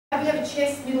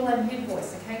chest, middle and head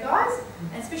voice, okay guys?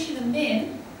 And especially the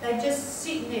men, they just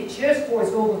sit in their chest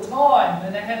voice all the time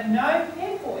and they have no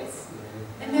head voice.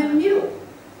 And they're middle.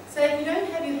 So if you don't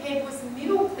have your head voice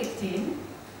middle clicked in,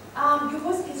 your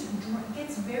voice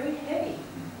gets very heavy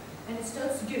and it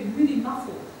starts to get really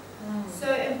muffled. So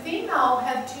and female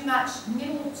have too much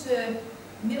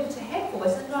middle to head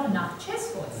voice and not enough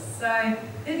chest voice. So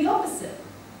they're the opposite.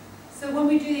 So when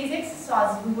we do these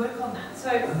exercises, we work on that. So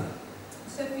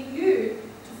for you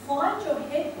to find your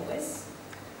head voice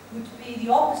would be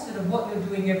the opposite of what you're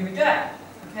doing every day.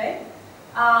 Okay?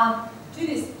 Do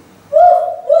this. Woof,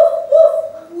 woof, woof,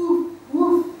 woof,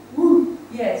 woof, woof.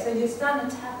 Yeah, so you're starting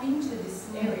to tap into this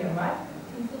area, right?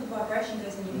 Can you feel the vibration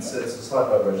goes in your head? It's a slight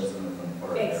vibrations from the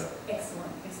forehead.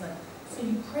 Excellent, excellent. So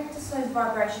you practice those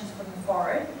vibrations from the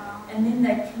forehead, and then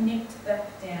they connect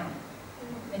back down,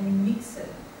 and you mix it.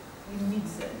 You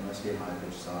mix it. Most get high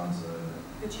pitched sounds.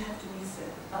 But you have to mix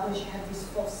it. Otherwise, you have this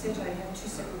falsetto. You have two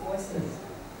separate voices.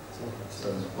 So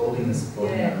it's building a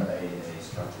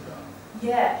structure down.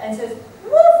 Yeah, and so it's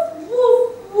woof, woof,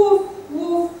 woof,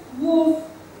 woof, woof,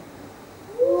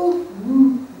 woof,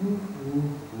 woof, woof,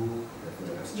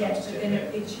 woof. Yeah, so then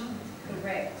it chunks.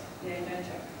 Correct. Yeah, don't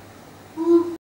choke.